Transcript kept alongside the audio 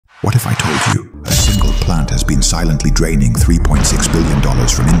told you, a single plant has been silently draining $3.6 billion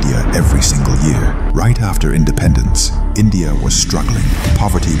from India every single year. Right after independence, India was struggling,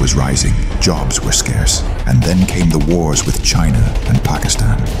 poverty was rising, jobs were scarce, and then came the wars with China and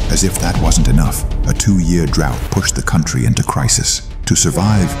Pakistan. As if that wasn't enough, a 2-year drought pushed the country into crisis. To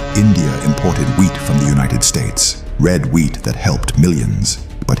survive, India imported wheat from the United States, red wheat that helped millions.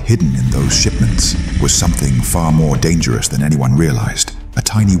 But hidden in those shipments was something far more dangerous than anyone realized. A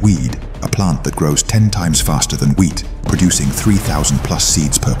tiny weed, a plant that grows 10 times faster than wheat, producing 3,000 plus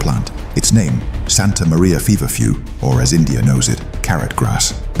seeds per plant. Its name, Santa Maria Feverfew, or as India knows it, carrot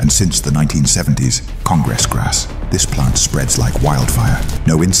grass. And since the 1970s, Congress grass. This plant spreads like wildfire.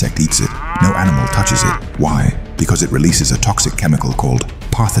 No insect eats it, no animal touches it. Why? Because it releases a toxic chemical called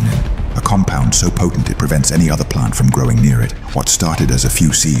parthenin, a compound so potent it prevents any other plant from growing near it. What started as a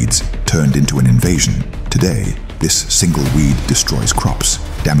few seeds turned into an invasion. Today, this single weed destroys crops,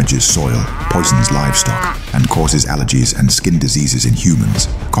 damages soil, poisons livestock, and causes allergies and skin diseases in humans,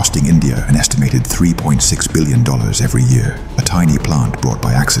 costing India an estimated $3.6 billion every year. A tiny plant brought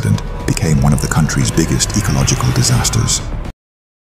by accident became one of the country's biggest ecological disasters.